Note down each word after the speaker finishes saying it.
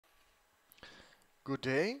Good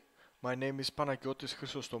day, my name is Panagiotis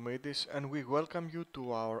Chrysostomidis and we welcome you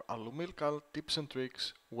to our AlumilCAL Tips and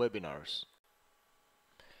Tricks webinars.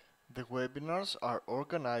 The webinars are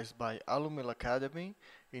organized by Alumil Academy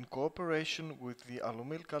in cooperation with the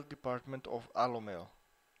AlumilCAL department of Alumil.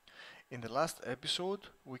 In the last episode,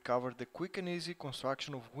 we covered the quick and easy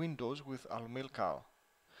construction of windows with AlumilCAL.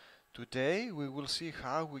 Today, we will see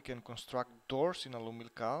how we can construct doors in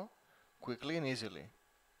AlumilCAL quickly and easily.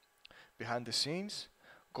 Behind the scenes,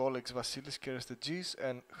 colleagues Vasilis Kerestegis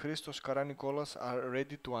and Christos Karanikolas are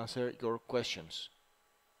ready to answer your questions.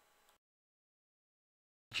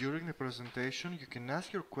 During the presentation, you can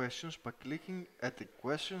ask your questions by clicking at the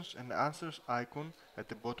questions and answers icon at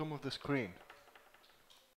the bottom of the screen.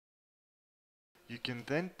 You can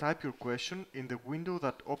then type your question in the window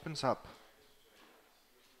that opens up.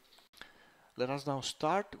 Let us now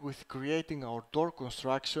start with creating our door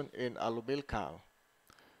construction in AlumilCAL.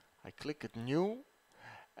 I click at New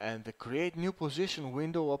and the Create New Position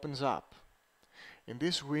window opens up. In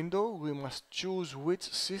this window, we must choose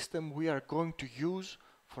which system we are going to use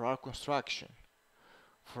for our construction.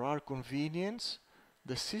 For our convenience,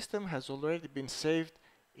 the system has already been saved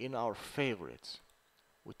in our favorites.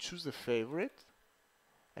 We choose the favorite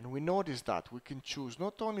and we notice that we can choose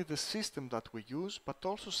not only the system that we use but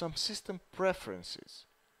also some system preferences.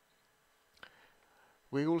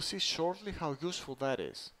 We will see shortly how useful that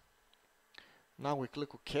is. Now we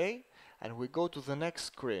click OK and we go to the next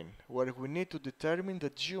screen where we need to determine the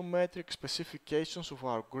geometric specifications of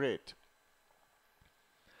our grid.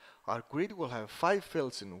 Our grid will have 5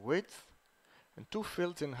 fields in width and 2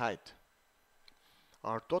 fields in height.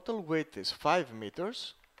 Our total width is 5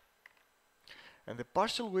 meters and the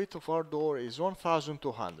partial width of our door is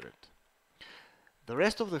 1200. The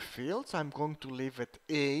rest of the fields I'm going to leave at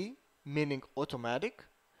A, meaning automatic,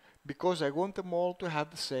 because I want them all to have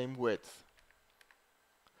the same width.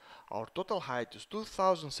 Our total height is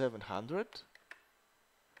 2700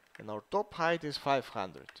 and our top height is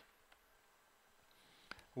 500.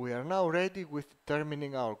 We are now ready with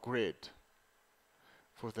determining our grid.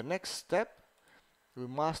 For the next step, we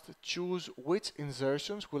must choose which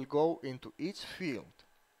insertions will go into each field.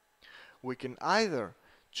 We can either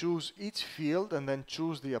choose each field and then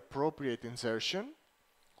choose the appropriate insertion,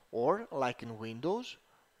 or like in Windows,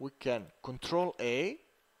 we can Ctrl A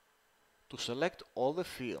to select all the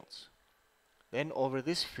fields. Then over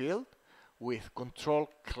this field, with Ctrl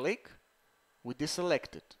click, we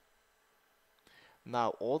deselect it.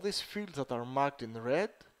 Now all these fields that are marked in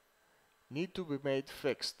red need to be made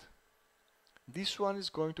fixed. This one is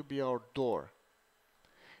going to be our door.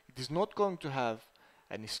 It is not going to have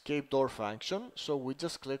an escape door function, so we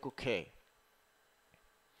just click OK.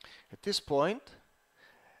 At this point,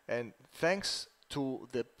 and thanks to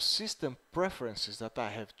the system preferences that I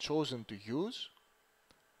have chosen to use,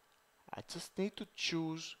 I just need to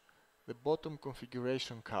choose the bottom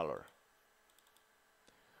configuration color.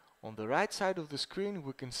 On the right side of the screen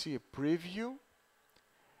we can see a preview,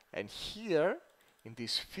 and here in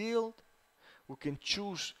this field we can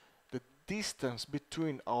choose the distance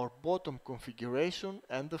between our bottom configuration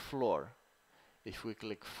and the floor. If we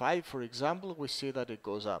click 5 for example, we see that it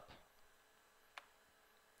goes up.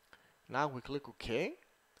 Now we click OK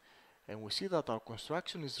and we see that our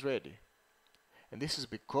construction is ready. And this is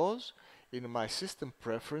because in my system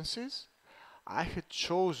preferences I had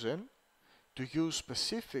chosen to use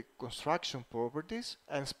specific construction properties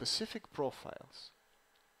and specific profiles.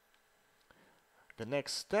 The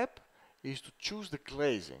next step is to choose the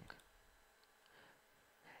glazing.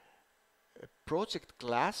 A project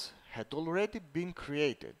class had already been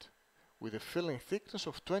created with a filling thickness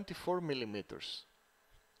of 24 millimeters.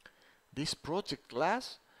 This project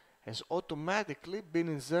class has automatically been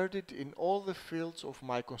inserted in all the fields of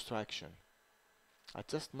my construction. I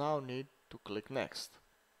just now need to click Next.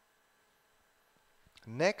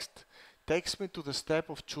 Next takes me to the step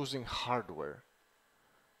of choosing hardware.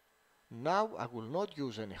 Now I will not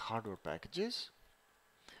use any hardware packages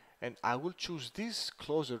and I will choose this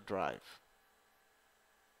closer drive.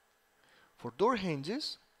 For door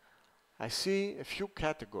hinges, I see a few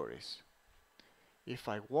categories. If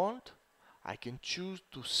I want, I can choose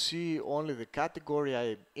to see only the category I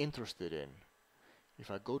am interested in. If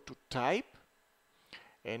I go to Type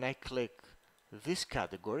and I click this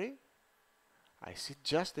category, I see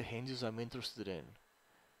just the hinges I'm interested in.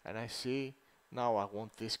 And I see now I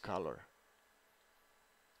want this color.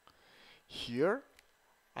 Here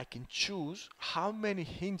I can choose how many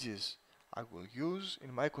hinges I will use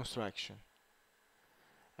in my construction.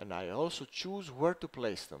 And I also choose where to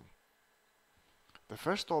place them. The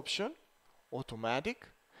first option, automatic,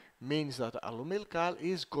 means that AlumilCAL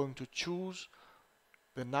is going to choose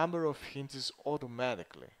the number of hinges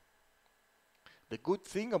automatically. The good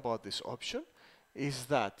thing about this option is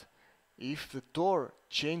that if the door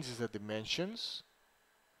changes the dimensions,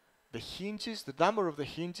 the number of the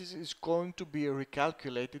hinges is going to be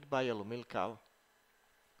recalculated by AlumilCAL.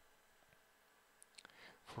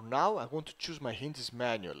 For now, I want to choose my hinges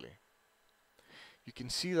manually. You can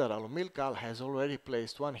see that AlumilCAL has already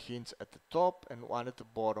placed one hinge at the top and one at the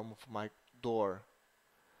bottom of my door.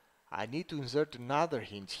 I need to insert another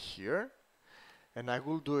hinge here, and I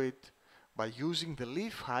will do it by using the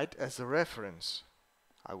leaf height as a reference.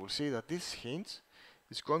 I will see that this hinge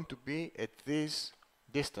is going to be at this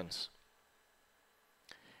distance.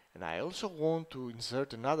 And I also want to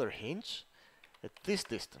insert another hinge at this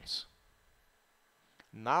distance.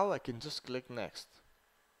 Now I can just click next.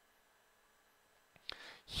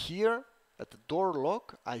 Here at the door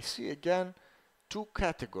lock, I see again two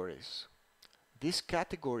categories. This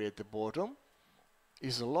category at the bottom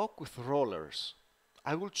is a lock with rollers.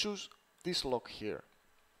 I will choose this lock here.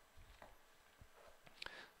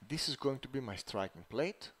 This is going to be my striking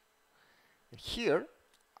plate. And here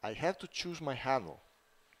I have to choose my handle.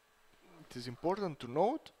 It is important to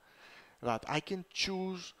note that I can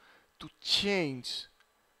choose to change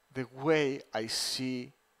the way I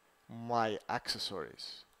see my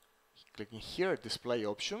accessories. Clicking here at display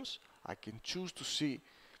options, I can choose to see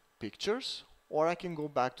pictures, or I can go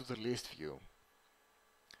back to the list view.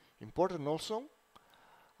 Important also,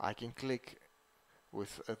 I can click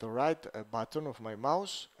with the right button of my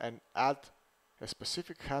mouse and add a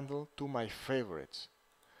specific handle to my favorites.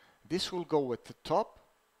 This will go at the top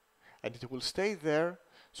and it will stay there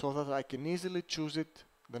so that I can easily choose it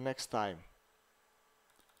the next time.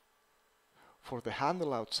 For the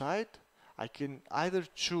handle outside, I can either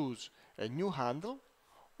choose a new handle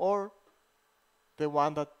or the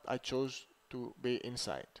one that I chose to be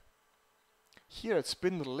inside. Here at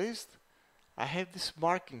spindle list, I have this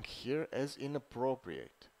marking here as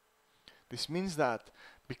inappropriate. This means that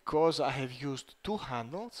because I have used two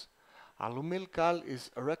handles, AlumilCAL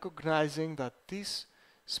is recognizing that this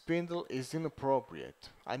spindle is inappropriate.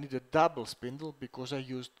 I need a double spindle because I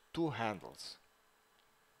used two handles.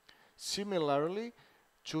 Similarly,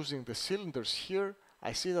 choosing the cylinders here,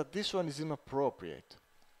 I see that this one is inappropriate.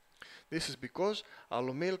 This is because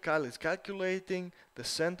AlumilCAL is calculating the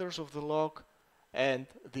centers of the lock and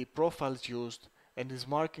the profiles used and is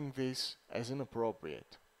marking this as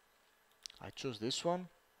inappropriate. I choose this one.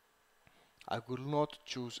 I will not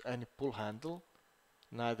choose any pull handle,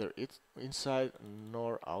 neither inside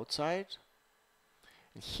nor outside.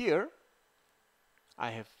 And here I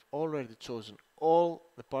have already chosen all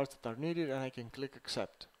the parts that are needed and I can click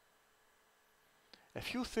accept. A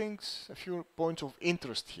few points of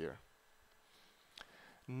interest here.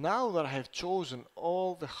 Now that I have chosen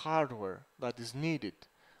all the hardware that is needed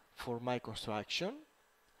for my construction,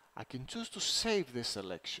 I can choose to save this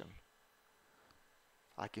selection.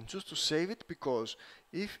 I can choose to save it because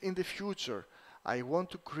if in the future I want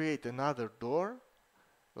to create another door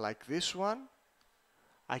like this one,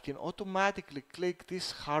 I can automatically click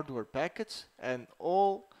this hardware package and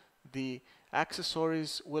all the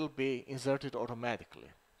accessories will be inserted automatically.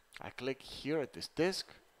 I click here at this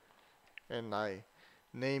disk and I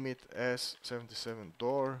name it S77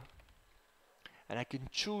 door, and I can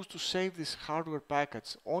choose to save this hardware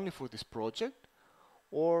package only for this project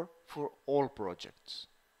or for all projects.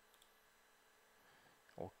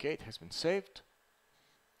 Okay, it has been saved.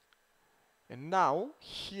 And now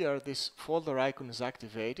here this folder icon is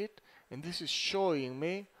activated and this is showing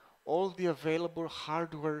me all the available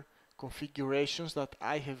hardware configurations that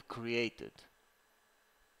I have created.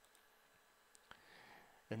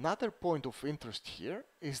 Another point of interest here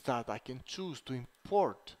is that I can choose to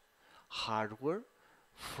import hardware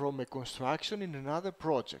from a construction in another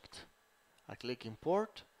project. I click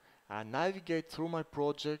import, I navigate through my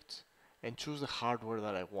project and choose the hardware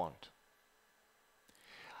that I want.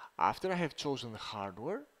 After I have chosen the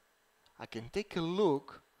hardware, I can take a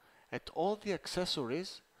look at all the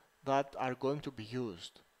accessories that are going to be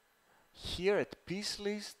used. Here at piece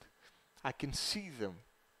list, I can see them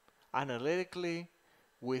analytically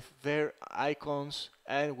with their icons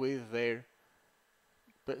and with their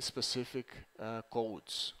specific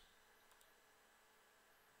codes.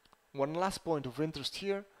 One last point of interest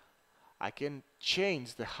here, I can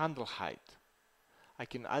change the handle height. I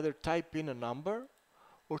can either type in a number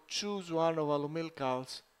or choose one of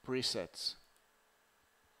AlumilCAL's presets.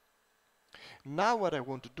 Now what I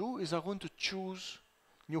want to do is I want to choose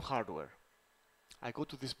new hardware. I go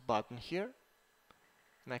to this button here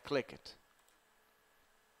and I click it.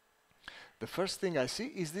 The first thing I see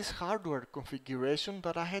is this hardware configuration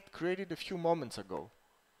that I had created a few moments ago.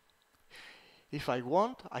 If I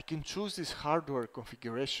want, I can choose this hardware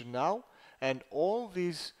configuration now, and all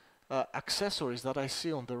these accessories that I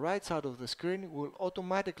see on the right side of the screen will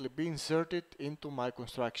automatically be inserted into my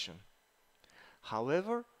construction.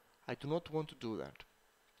 However, I do not want to do that.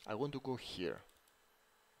 I want to go here.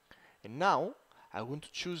 And now I want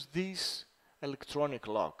to choose this electronic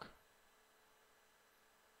lock.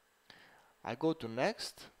 I go to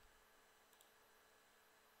next,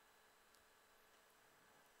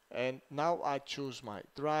 and now I choose my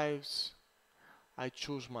drives, I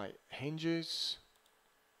choose my hinges,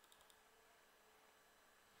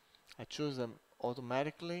 I choose them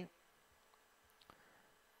automatically.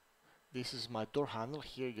 This is my door handle.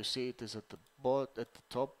 Here you see it is at the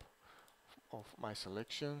top of my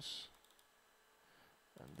selections,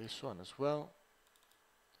 and this one as well.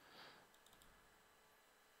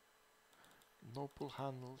 No pull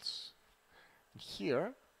handles. And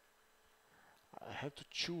here I have to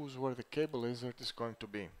choose where the cable insert is going to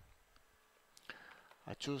be.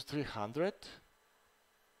 I choose 300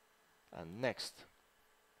 and next.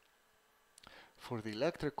 For the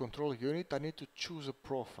electric control unit, I need to choose a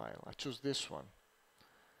profile. I choose this one.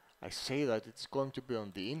 I say that it's going to be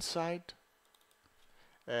on the inside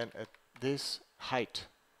and at this height.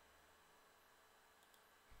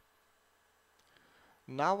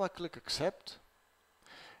 Now I click accept,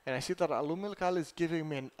 and I see that AlumilCAL is giving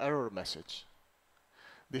me an error message.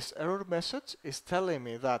 This error message is telling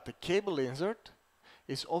me that the cable insert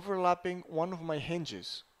is overlapping one of my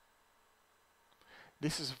hinges.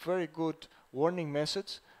 This is a very good warning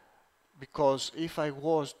message, because if I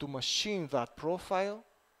was to machine that profile,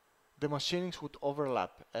 the machinings would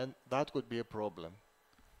overlap, and that would be a problem.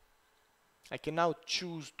 I can now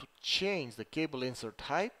choose to change the cable insert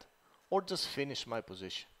height or just finish my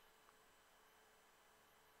position.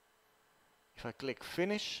 If I click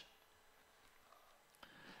finish,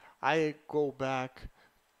 I go back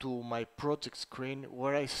to my project screen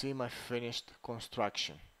where I see my finished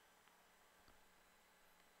construction.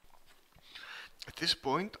 At this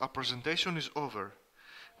point, our presentation is over.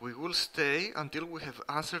 We will stay until we have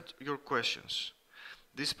answered your questions.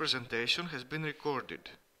 This presentation has been recorded.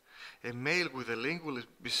 A mail with a link will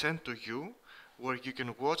be sent to you where you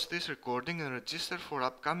can watch this recording and register for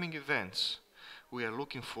upcoming events. We are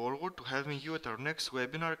looking forward to having you at our next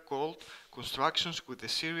webinar called Constructions with the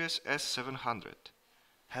Series S700.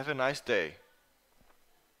 Have a nice day.